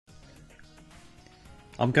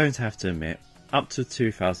I'm going to have to admit, up to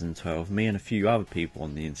 2012, me and a few other people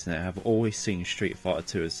on the internet have always seen Street Fighter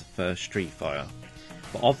 2 as the first Street Fighter.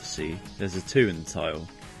 But obviously, there's a 2 in the title,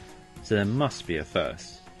 so there must be a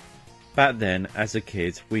first. Back then, as a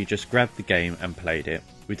kid, we just grabbed the game and played it.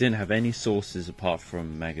 We didn't have any sources apart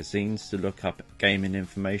from magazines to look up gaming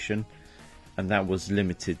information, and that was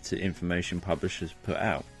limited to information publishers put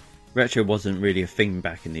out. Retro wasn't really a thing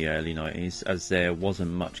back in the early 90s, as there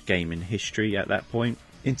wasn't much gaming history at that point.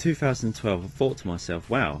 In 2012 I thought to myself,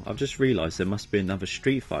 wow, I've just realised there must be another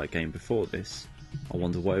Street Fighter game before this. I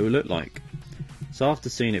wonder what it will look like. So after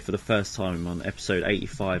seeing it for the first time on episode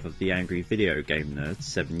 85 of the Angry Video Game Nerds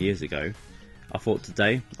 7 years ago, I thought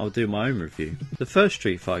today I'll do my own review. The first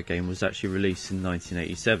Street Fighter game was actually released in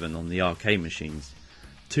 1987 on the arcade machines.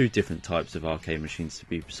 2 different types of arcade machines to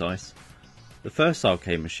be precise. The first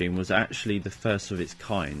arcade machine was actually the first of its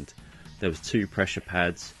kind. There was 2 pressure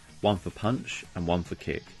pads, one for punch and one for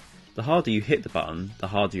kick. The harder you hit the button, the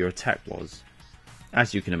harder your attack was.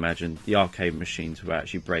 As you can imagine, the arcade machines were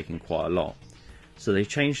actually breaking quite a lot, so they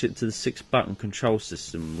changed it to the 6-button control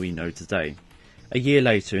system we know today. A year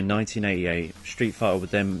later, in 1988, Street Fighter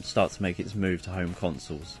would then start to make its move to home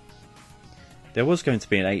consoles. There was going to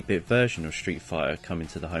be an 8-bit version of Street Fighter coming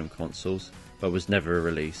to the home consoles, but was never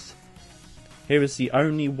released. Here is the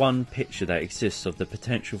only one picture that exists of the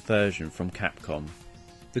potential version from Capcom.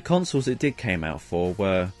 The consoles it did came out for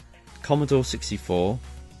were Commodore 64,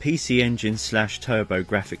 PC Engine /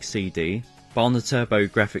 TurboGrafx CD, but on the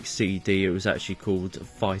TurboGrafx CD it was actually called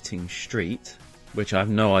Fighting Street, which I have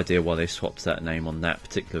no idea why they swapped that name on that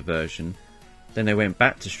particular version. Then they went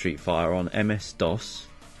back to Street Fighter on MS-DOS,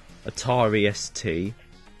 Atari ST,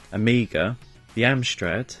 Amiga, the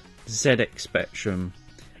Amstrad, ZX Spectrum,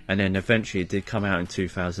 and then eventually it did come out in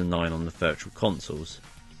 2009 on the Virtual Consoles.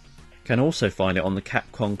 Can also find it on the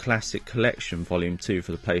Capcom Classic Collection Volume 2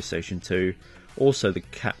 for the PlayStation 2, also the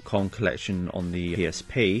Capcom Collection on the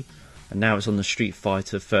PSP, and now it's on the Street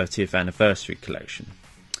Fighter 30th Anniversary Collection.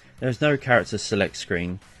 There is no character select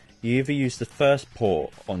screen. You either use the first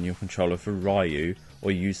port on your controller for Ryu,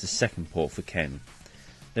 or you use the second port for Ken.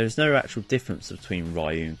 There is no actual difference between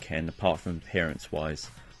Ryu and Ken apart from appearance wise.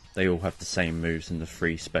 They all have the same moves in the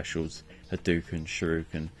 3 specials, Hadouken,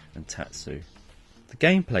 Shoryuken and Tatsu. The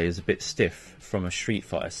gameplay is a bit stiff from a Street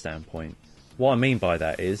Fighter standpoint. What I mean by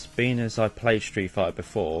that is, being as I played Street Fighter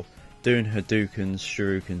before, doing Hadoukens,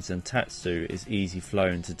 Shoryukens and Tatsu is easy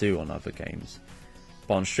flowing to do on other games.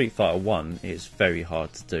 But on Street Fighter 1 it's very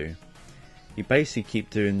hard to do. You basically keep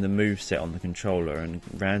doing the moveset on the controller and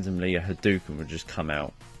randomly a Hadouken will just come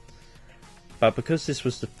out. But because this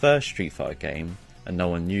was the first Street Fighter game, and no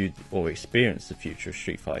one knew or experienced the future of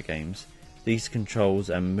Street Fighter games, these controls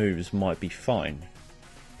and moves might be fine.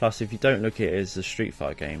 Plus, if you don't look at it as a Street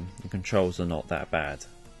Fighter game, the controls are not that bad.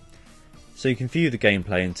 So you can view the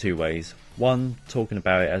gameplay in 2 ways. 1, talking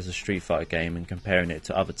about it as a Street Fighter game and comparing it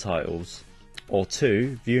to other titles. Or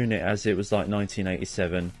 2, viewing it as it was like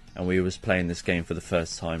 1987 and we was playing this game for the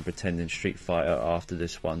first time, pretending Street Fighter after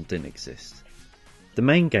this one didn't exist. The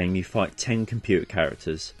main game you fight 10 computer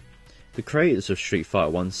characters. The creators of Street Fighter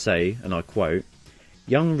 1 say, and I quote,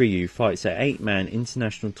 "Young Ryu fights an 8-man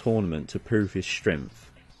international tournament to prove his strength."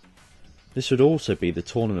 This would also be the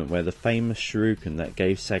tournament where the famous Shoryuken that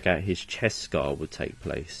gave Sagat his chest scar would take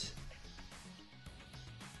place.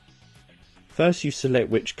 First you select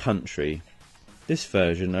which country. This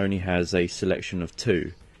version only has a selection of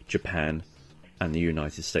 2, Japan and the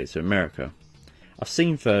United States of America. I've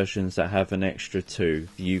seen versions that have an extra 2,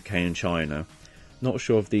 the UK and China. Not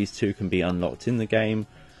sure if these 2 can be unlocked in the game.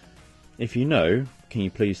 If you know, can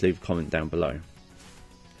you please leave a comment down below.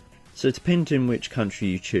 So depending which country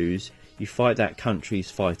you choose, you fight that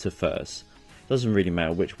country's fighter first. Doesn't really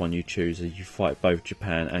matter which one you choose, as you fight both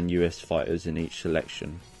Japan and US fighters in each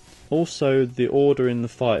selection. Also, the order in the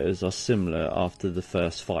fighters are similar after the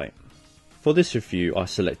first fight. For this review I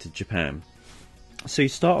selected Japan. So you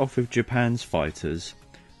start off with Japan's fighters,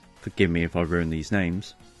 forgive me if I ruin these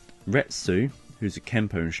names, Retsu, who's a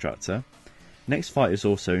Kempo instructor. Next fight is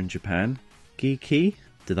also in Japan, Giki,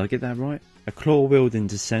 did I get that right? A claw-wielding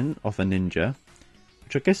descent of a ninja,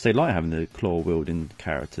 which I guess they like having the claw-wielding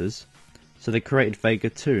characters, so they created Vega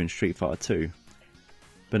 2 in Street Fighter 2,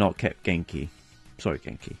 but not kept Genki. Sorry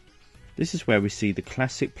Genki. This is where we see the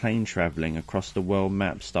classic plane travelling across the world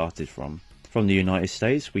map started from. From the United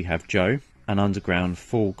States we have Joe, an underground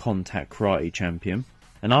full contact karate champion,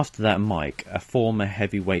 and after that Mike, a former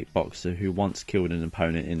heavyweight boxer who once killed an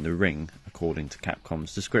opponent in the ring, according to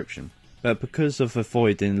Capcom's description. But because of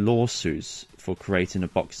avoiding lawsuits for creating a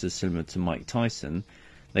boxer similar to Mike Tyson,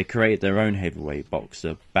 They created their own heavyweight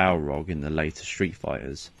boxer, Balrog, in the later Street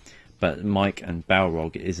Fighters, but Mike and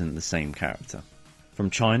Balrog isn't the same character. From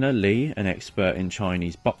China, Lee, an expert in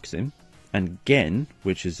Chinese boxing, and Gen,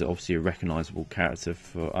 which is obviously a recognisable character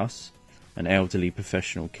for us, an elderly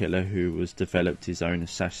professional killer who has developed his own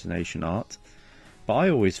assassination art. But I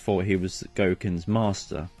always thought he was Gouken's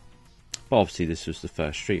master. But obviously this was the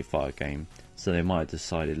first Street Fighter game, so they might have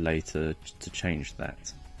decided later to change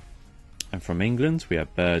that. And from England we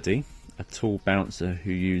have Birdie, a tall bouncer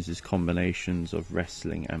who uses combinations of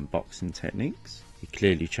wrestling and boxing techniques. He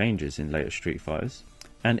clearly changes in later Street Fighters.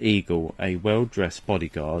 And Eagle, a well-dressed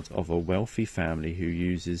bodyguard of a wealthy family who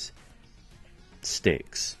uses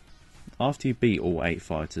sticks. After you beat all 8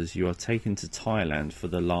 fighters, you are taken to Thailand for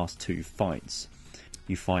the last 2 fights.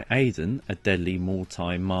 You fight Aiden, a deadly Muay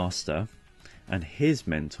Thai master, and his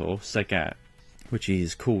mentor, Sagat, which he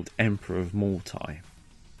is called Emperor of Muay Thai.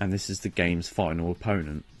 And this is the game's final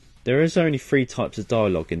opponent. There is only 3 types of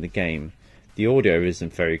dialogue in the game. The audio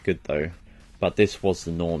isn't very good though, but this was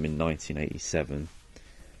the norm in 1987.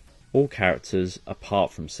 All characters,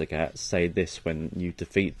 apart from Sagat, say this when you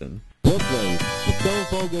defeat them. Brooklyn, but don't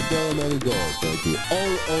forget there are many doors, thank you,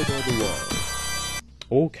 all over the world.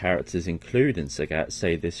 All characters, including Sagat,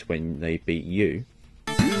 say this when they beat you.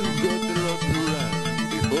 You got the love to run,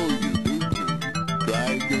 before you beat me,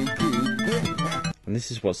 try Goku. And this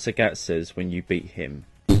is what Sagat says when you beat him.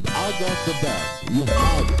 I got the best, you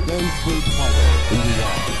have 10 Street Fighter in the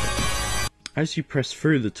world. As you press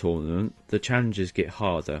through the tournament, the challenges get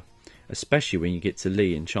harder, especially when you get to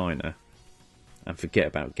Lee in China. And forget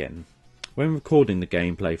about Gen. When recording the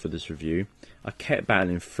gameplay for this review, I kept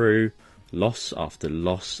battling through loss after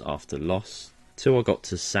loss after loss till I got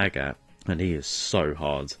to Sagat, and he is so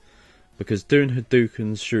hard. Because doing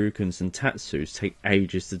Hadoukens, Shurikens and Tatsus take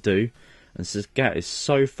ages to do, and Sagat is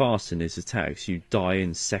so fast in his attacks you die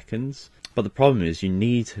in seconds. But the problem is you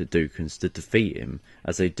need Hadoukens to defeat him,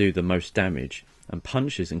 as they do the most damage, and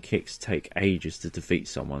punches and kicks take ages to defeat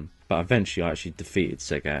someone. But eventually I actually defeated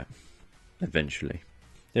Sagat. Eventually.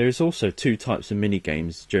 There is also 2 types of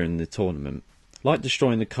mini-games during the tournament. Like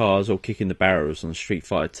destroying the cars or kicking the barrels on Street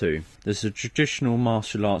Fighter 2, there's a traditional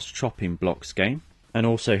martial arts chopping blocks game, and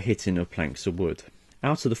also hitting of planks of wood.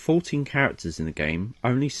 Out of the 14 characters in the game,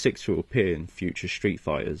 only 6 will appear in future Street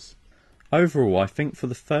Fighters. Overall, I think for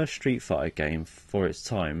the first Street Fighter game for its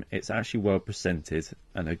time, it's actually well presented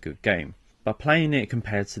and a good game. But playing it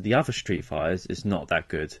compared to the other Street Fighters is not that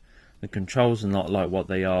good. The controls are not like what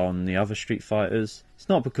they are on the other Street Fighters. It's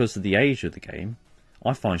not because of the age of the game.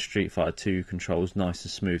 I find Street Fighter 2 controls nice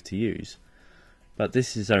and smooth to use. But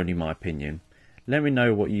this is only my opinion. Let me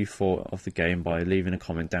know what you thought of the game by leaving a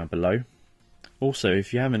comment down below. Also,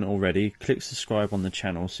 if you haven't already, click subscribe on the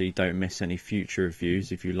channel so you don't miss any future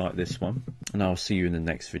reviews if you like this one. And I'll see you in the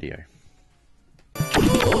next video.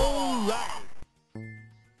 All right.